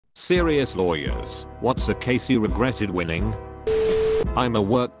Serious lawyers, what's a case you regretted winning? I'm a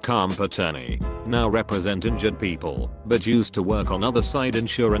work comp attorney, now represent injured people, but used to work on other side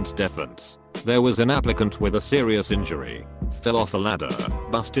insurance defense. There was an applicant with a serious injury, fell off a ladder,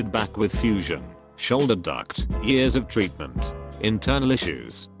 busted back with fusion, shoulder duct, years of treatment, internal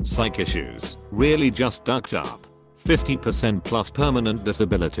issues, psych issues, really just ducked up, 50% plus permanent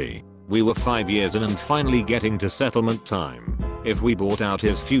disability. We were 5 years in and finally getting to settlement time. If we bought out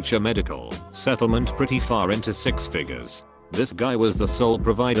his future medical, settlement pretty far into 6 figures. This guy was the sole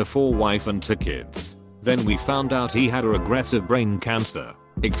provider for wife and 2 kids. Then we found out he had a aggressive brain cancer.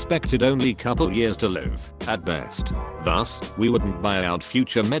 Expected only couple years to live, at best. Thus, we wouldn't buy out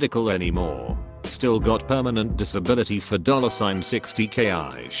future medical anymore. Still got permanent disability for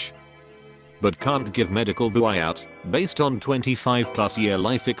 $60K-ish. But can't give medical buyout, based on 25 plus year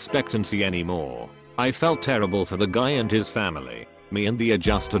life expectancy anymore. I felt terrible for the guy and his family. Me and the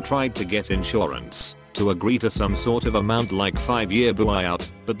adjuster tried to get insurance to agree to some sort of amount like 5-year buyout,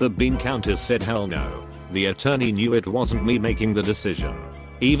 but the bean counters said hell no. The attorney knew it wasn't me making the decision.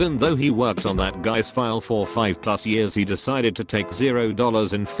 Even though he worked on that guy's file for 5 plus years, he decided to take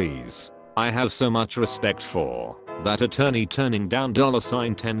 $0 in fees. I have so much respect for that attorney turning down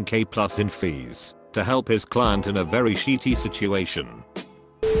 $10K plus in fees to help his client in a very shitty situation.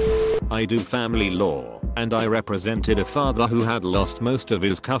 I do family law, and I represented a father who had lost most of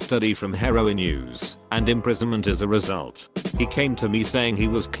his custody from heroin use and imprisonment as a result. He came to me saying he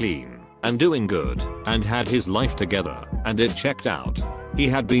was clean and doing good and had his life together, and it checked out. He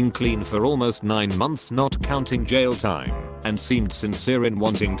had been clean for almost 9 months, not counting jail time, and seemed sincere in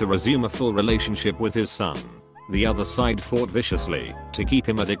wanting to resume a full relationship with his son. The other side fought viciously to keep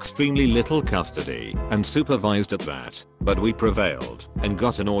him at extremely little custody and supervised at that, but we prevailed and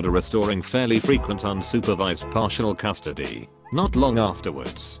got an order restoring fairly frequent unsupervised partial custody. Not long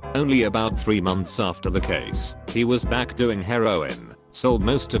afterwards, only about 3 months after the case, he was back doing heroin, sold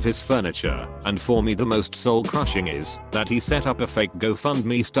most of his furniture, and for me the most soul crushing is that he set up a fake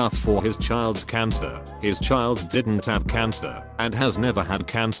GoFundMe stuff for his child's cancer. His child didn't have cancer and has never had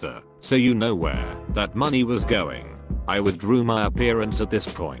cancer, so you know where that money was going. I withdrew my appearance at this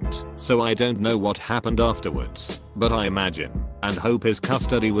point, so I don't know what happened afterwards, but I imagine and hope his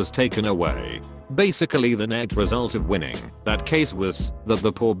custody was taken away. Basically, the net result of winning that case was that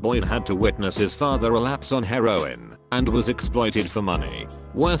the poor boy had to witness his father relapse on heroin and was exploited for money.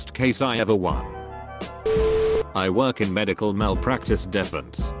 Worst case I ever won. I work in medical malpractice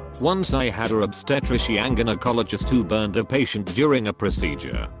defense. Once I had an obstetrician gynecologist who burned a patient during a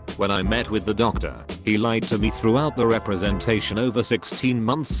procedure. When I met with the doctor, he lied to me throughout the representation over 16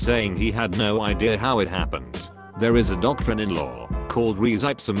 months, saying he had no idea how it happened. There is a doctrine in law called res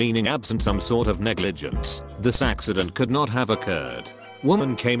ipsa, meaning absent some sort of negligence, this accident could not have occurred.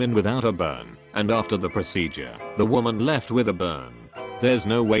 Woman came in without a burn, and after the procedure, the woman left with a burn. There's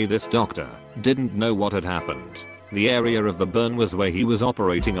no way this doctor didn't know what had happened. The area of the burn was where he was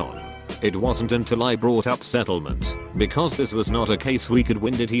operating on. It wasn't until I brought up settlement, because this was not a case we could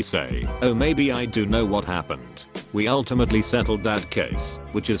win, did he say, oh maybe I do know what happened. We ultimately settled that case,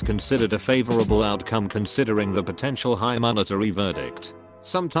 which is considered a favorable outcome considering the potential high monetary verdict.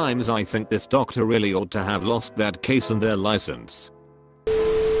 Sometimes I think this doctor really ought to have lost that case and their license.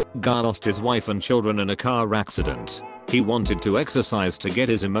 Guy lost his wife and children in a car accident. He wanted to exercise to get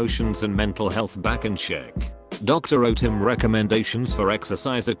his emotions and mental health back in check. Doctor wrote him recommendations for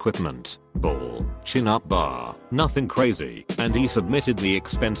exercise equipment, ball, chin-up bar, nothing crazy, and he submitted the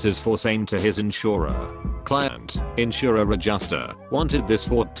expenses for same to his insurer. Client, insurer adjuster, wanted this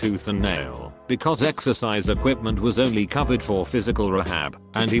for tooth and nail, because exercise equipment was only covered for physical rehab,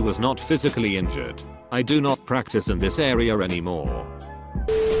 and he was not physically injured. I do not practice in this area anymore.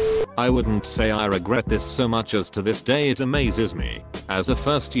 I wouldn't say I regret this so much as to this day it amazes me. As a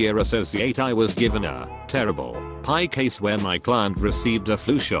first year associate, I was given a terrible pie case where my client received a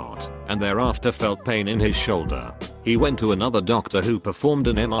flu shot and thereafter felt pain in his shoulder. He went to another doctor who performed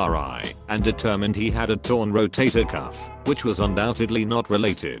an MRI and determined he had a torn rotator cuff, which was undoubtedly not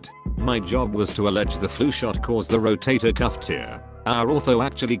related. My job was to allege the flu shot caused the rotator cuff tear. Our ortho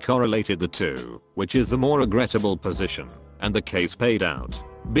actually correlated the two, which is the more regrettable position, and the case paid out.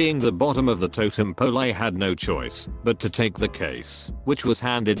 Being the bottom of the totem pole, I had no choice but to take the case, which was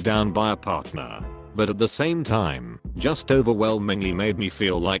handed down by a partner. But at the same time, just overwhelmingly made me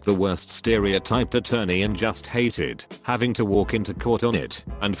feel like the worst stereotyped attorney and just hated having to walk into court on it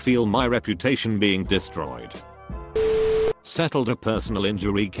and feel my reputation being destroyed. Settled a personal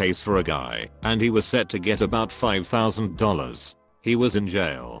injury case for a guy, and he was set to get about $5,000. He was in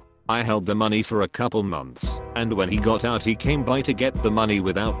jail. I held the money for a couple months, and when he got out he came by to get the money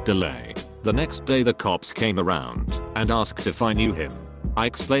without delay. The next day the cops came around and asked if I knew him. I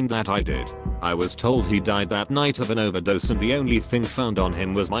explained that I did. I was told he died that night of an overdose and the only thing found on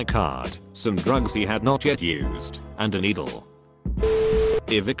him was my card, some drugs he had not yet used, and a needle.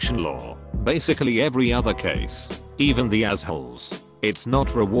 Eviction law. Basically every other case. Even the assholes. It's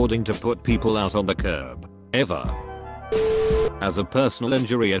not rewarding to put people out on the curb. Ever. As a personal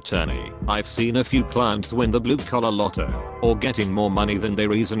injury attorney, I've seen a few clients win the blue collar lotto, or getting more money than they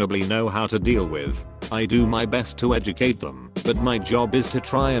reasonably know how to deal with. I do my best to educate them, but my job is to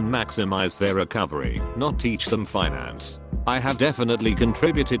try and maximize their recovery, not teach them finance. I have definitely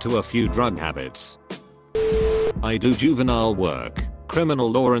contributed to a few drug habits. I do juvenile work, criminal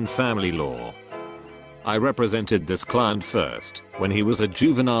law and family law. I represented this client first, when he was a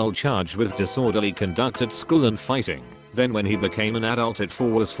juvenile charged with disorderly conduct at school and fighting. Then when he became an adult it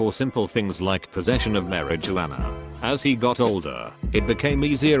was for simple things like possession of marijuana. As he got older, it became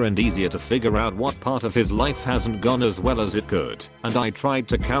easier and easier to figure out what part of his life hasn't gone as well as it could, and I tried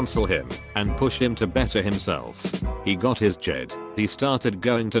to counsel him and push him to better himself. He got his JED, he started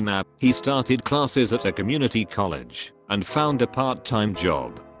going to NAP, he started classes at a community college, and found a part-time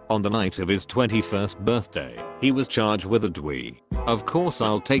job. On the night of his 21st birthday, he was charged with a DWI. Of course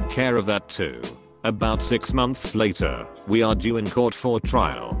I'll take care of that too. About 6 months later, we are due in court for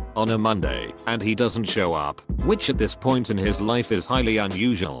trial on a Monday, and he doesn't show up, which at this point in his life is highly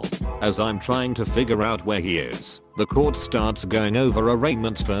unusual. As I'm trying to figure out where he is, the court starts going over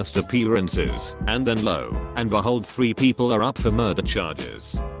arraignment's first appearances, and then lo and behold 3 people are up for murder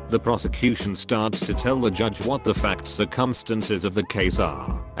charges. The prosecution starts to tell the judge what the facts circumstances of the case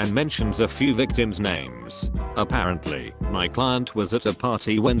are, and mentions a few victims' names. Apparently, my client was at a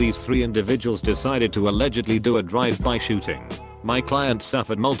party when these 3 individuals decided to allegedly do a drive-by shooting. My client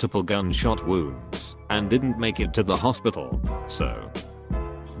suffered multiple gunshot wounds, and didn't make it to the hospital. So,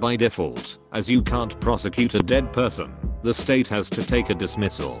 by default, as you can't prosecute a dead person, the state has to take a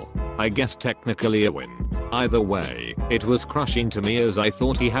dismissal. I guess technically a win. Either way, it was crushing to me as I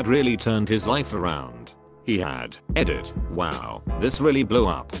thought he had really turned his life around. He had. Edit. Wow, this really blew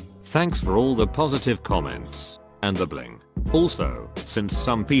up. Thanks for all the positive comments. And the bling. Also, since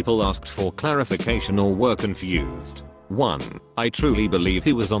some people asked for clarification or were confused. 1. I truly believe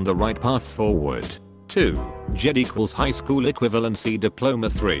he was on the right path forward. 2. JED equals high school equivalency diploma.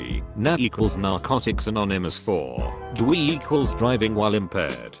 3. NA equals narcotics anonymous. 4. DWI equals driving while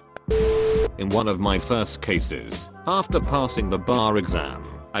impaired. In one of my first cases, after passing the bar exam,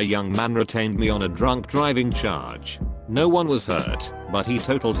 a young man retained me on a drunk driving charge. No one was hurt, but he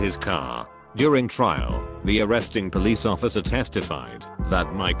totaled his car. During trial, the arresting police officer testified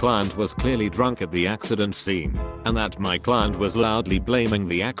that my client was clearly drunk at the accident scene, and that my client was loudly blaming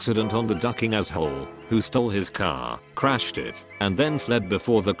the accident on the ducking asshole, who stole his car, crashed it, and then fled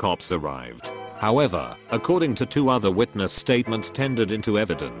before the cops arrived. However, according to 2 other witness statements tendered into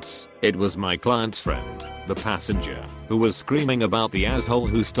evidence, it was my client's friend, the passenger, who was screaming about the asshole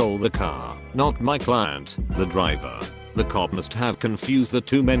who stole the car, not my client, the driver. The cop must have confused the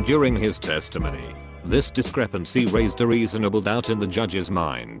 2 men during his testimony. This discrepancy raised a reasonable doubt in the judge's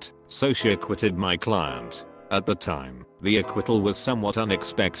mind, so she acquitted my client. At the time, the acquittal was somewhat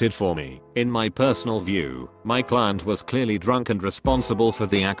unexpected for me. In my personal view, my client was clearly drunk and responsible for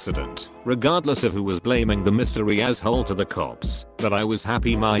the accident, regardless of who was blaming the mystery asshole to the cops. But I was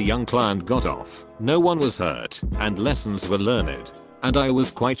happy my young client got off. No one was hurt, and lessons were learned. And I was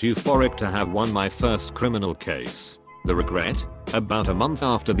quite euphoric to have won my first criminal case. The regret? About a month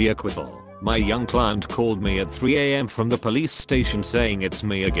after the acquittal, my young client called me at 3 AM from the police station saying it's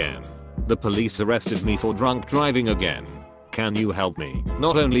me again. The police arrested me for drunk driving again. Can you help me?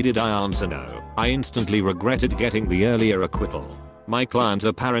 Not only did I answer no, I instantly regretted getting the earlier acquittal. My client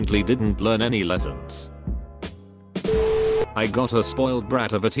apparently didn't learn any lessons. I got a spoiled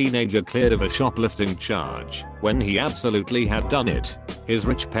brat of a teenager cleared of a shoplifting charge when he absolutely had done it. His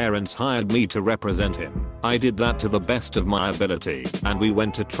rich parents hired me to represent him. I did that to the best of my ability, and we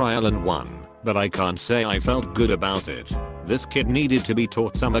went to trial and won. But I can't say I felt good about it. This kid needed to be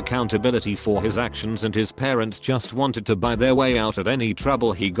taught some accountability for his actions, and his parents just wanted to buy their way out of any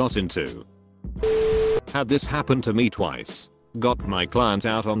trouble he got into. Had this happen to me twice. Got my client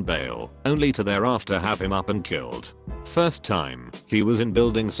out on bail, only to thereafter have him up and killed. First time, he was in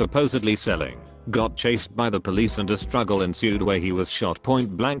building supposedly selling, got chased by the police and a struggle ensued where he was shot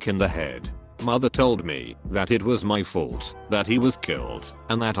point blank in the head. Mother told me that it was my fault that he was killed,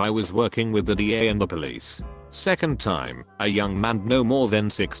 and that I was working with the DA and the police. Second time, a young man no more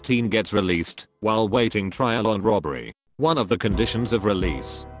than 16 gets released while waiting trial on robbery. One of the conditions of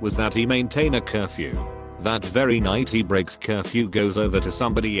release was that he maintain a curfew. That very night he breaks curfew, goes over to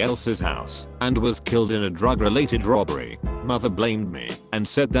somebody else's house, and was killed in a drug-related robbery. Mother blamed me and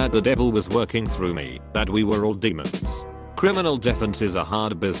said that the devil was working through me, that we were all demons. Criminal defense is a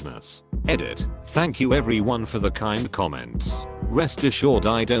hard business. Edit. Thank you everyone for the kind comments. Rest assured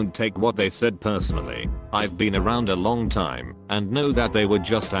I don't take what they said personally. I've been around a long time and know that they were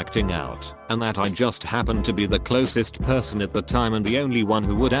just acting out, and that I just happened to be the closest person at the time and the only one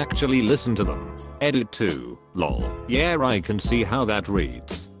who would actually listen to them. Edit 2. Lol. Yeah, I can see how that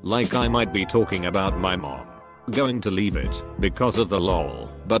reads. Like I might be talking about my mom. Going to leave it because of the lol,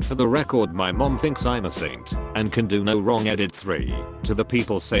 but for the record my mom thinks I'm a saint and can do no wrong. Edit 3. To the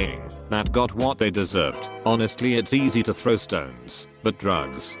people saying that got what they deserved, honestly it's easy to throw stones, but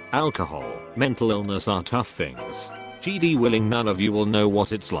drugs, alcohol, mental illness are tough things. GD willing none of you will know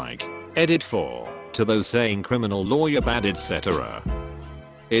what it's like. Edit 4. To those saying criminal lawyer bad etc.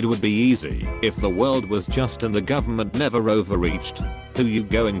 It would be easy if the world was just and the government never overreached. Who you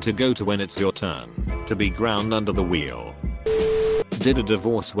going to go to when it's your turn to be ground under the wheel? Did a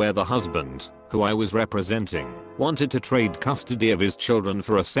divorce where the husband, who I was representing, wanted to trade custody of his children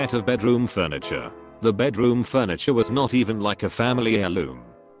for a set of bedroom furniture. The bedroom furniture was not even like a family heirloom.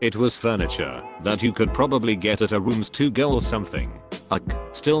 It was furniture that you could probably get at a rooms to go or something.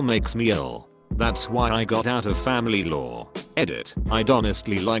 Still makes me ill. That's why I got out of family law. Edit. I'd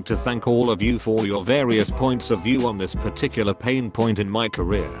honestly like to thank all of you for your various points of view on this particular pain point in my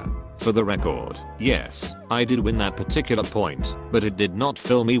career. For the record, yes, I did win that particular point, but it did not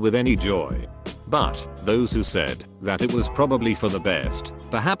fill me with any joy. But those who said that it was probably for the best,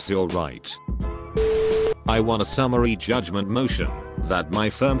 perhaps you're right. I won a summary judgment motion that my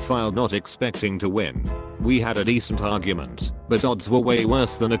firm filed not expecting to win. We had a decent argument, but odds were way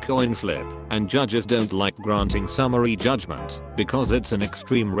worse than a coin flip, and judges don't like granting summary judgment because it's an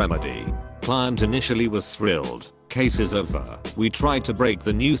extreme remedy. Client initially was thrilled. Case is over. We tried to break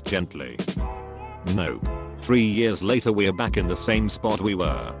the news gently. Nope. 3 years later we're back in the same spot we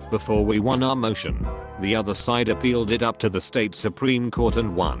were before we won our motion. The other side appealed it up to the state Supreme Court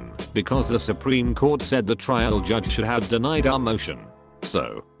and won because the Supreme Court said the trial judge should have denied our motion.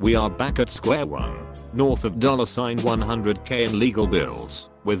 So, we are back at square one, north of $100K in legal bills,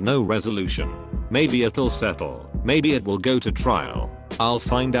 with no resolution. Maybe it'll settle, maybe it will go to trial. I'll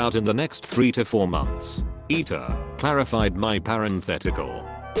find out in the next 3 to 4 months. Eater clarified my parenthetical.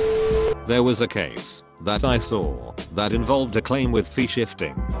 There was a case that I saw that involved a claim with fee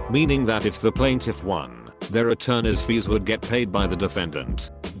shifting, meaning that if the plaintiff won, their attorney's fees would get paid by the defendant.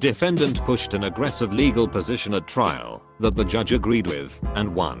 Defendant pushed an aggressive legal position at trial that the judge agreed with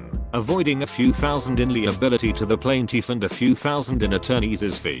and won, avoiding a few thousand in liability to the plaintiff and a few thousand in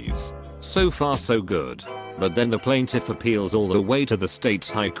attorney's fees. So far so good. But then the plaintiff appeals all the way to the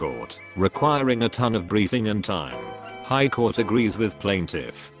state's high court, requiring a ton of briefing and time. High court agrees with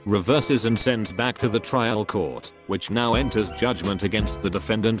plaintiff, reverses and sends back to the trial court, which now enters judgment against the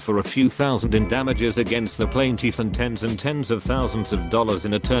defendant for a few thousand in damages against the plaintiff and tens of thousands of dollars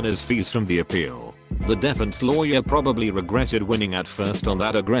in attorney's fees from the appeal. The defense lawyer probably regretted winning at first on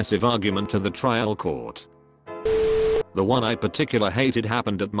that aggressive argument to the trial court. The one I particularly hated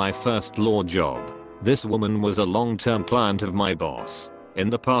happened at my first law job. This woman was a long-term client of my boss. In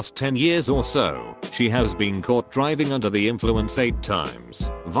the past 10 years or so, she has been caught driving under the influence 8 times,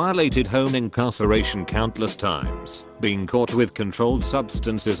 violated home incarceration countless times, been caught with controlled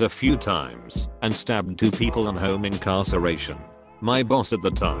substances a few times, and stabbed 2 people on home incarceration. My boss at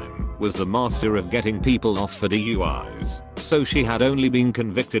the time was the master of getting people off for DUIs, so she had only been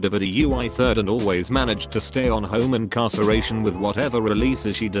convicted of a DUI third and always managed to stay on home incarceration with whatever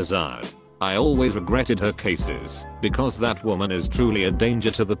releases she desired. I always regretted her cases because that woman is truly a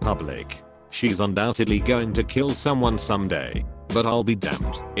danger to the public. She's undoubtedly going to kill someone someday, but I'll be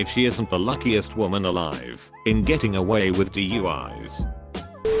damned if she isn't the luckiest woman alive in getting away with DUIs.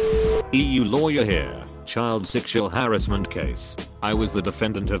 EU lawyer here. Child sexual harassment case. I was the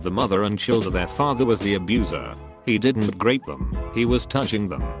defendant of the mother and children. Their father was the abuser. He didn't grape them, he was touching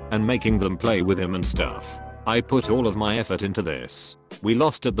them and making them play with him and stuff. I put all of my effort into this. We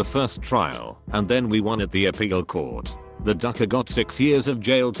lost at the first trial, and then we won at the appeal court. The ducker got 6 years of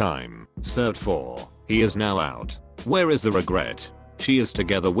jail time, served 4. He is now out. Where is the regret? She is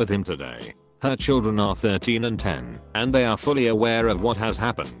together with him today. Her children are 13 and 10, and they are fully aware of what has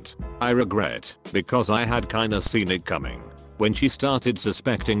happened. I regret, because I had kinda seen it coming. When she started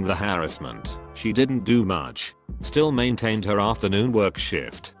suspecting the harassment, she didn't do much. Still maintained her afternoon work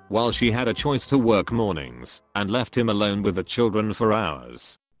shift, while she had a choice to work mornings, and left him alone with the children for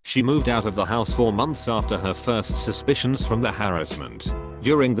hours. She moved out of the house 4 months after her first suspicions from the harassment.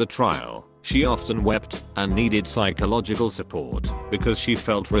 During the trial, she often wept and needed psychological support because she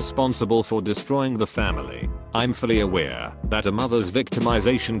felt responsible for destroying the family. I'm fully aware that a mother's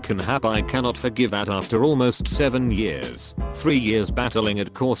victimization can happen. I cannot forgive that after almost 7 years, 3 years battling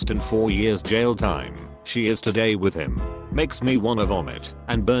it cost and 4 years jail time, she is today with him. Makes me wanna vomit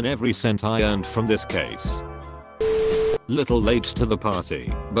and burn every cent I earned from this case. Little late to the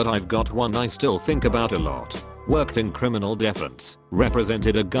party, but I've got one I still think about a lot. Worked in criminal defense,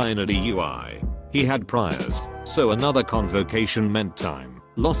 represented a guy in a DUI. He had priors, so another convocation meant time,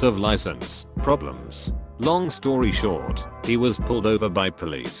 loss of license, problems. Long story short, he was pulled over by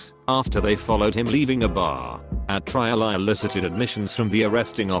police after they followed him leaving a bar. At trial I elicited admissions from the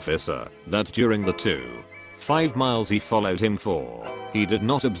arresting officer that during the 2.5 miles he followed him for, he did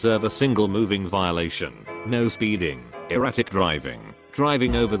not observe a single moving violation, no speeding, erratic driving,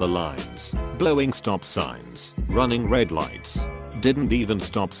 driving over the lines, blowing stop signs, running red lights, didn't even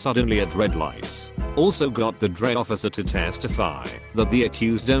stop suddenly at red lights. Also got the DRE officer to testify that the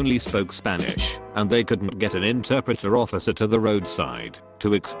accused only spoke Spanish and they couldn't get an interpreter officer to the roadside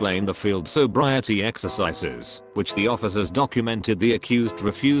to explain the field sobriety exercises, which the officers documented the accused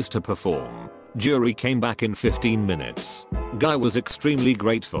refused to perform. Jury came back in 15 minutes. Guy was extremely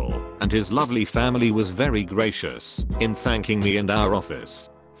grateful and his lovely family was very gracious in thanking me and our office.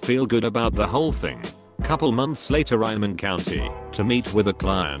 Feel good about the whole thing. Couple months later I'm in county to meet with a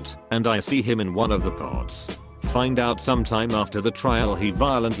client and I see him in one of the pods. Find out sometime after the trial he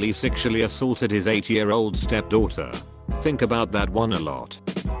violently sexually assaulted his 8-year-old stepdaughter. Think about that one a lot.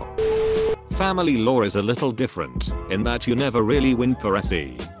 Family law is a little different in that you never really win per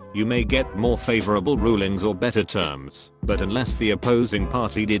se. You may get more favorable rulings or better terms, but unless the opposing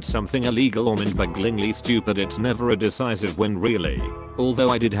party did something illegal or mind-bogglingly stupid, it's never a decisive win really. Although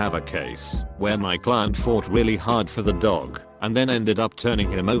I did have a case where my client fought really hard for the dog and then ended up turning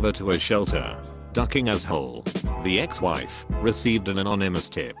him over to a shelter, ducking as whole. The ex-wife received an anonymous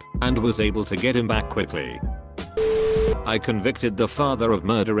tip and was able to get him back quickly. I convicted the father of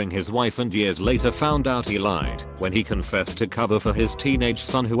murdering his wife and years later found out he lied when he confessed to cover for his teenage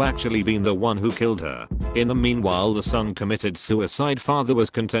son who actually been the one who killed her. In the meanwhile the son committed suicide. Father was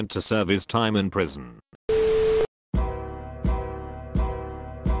content to serve his time in prison.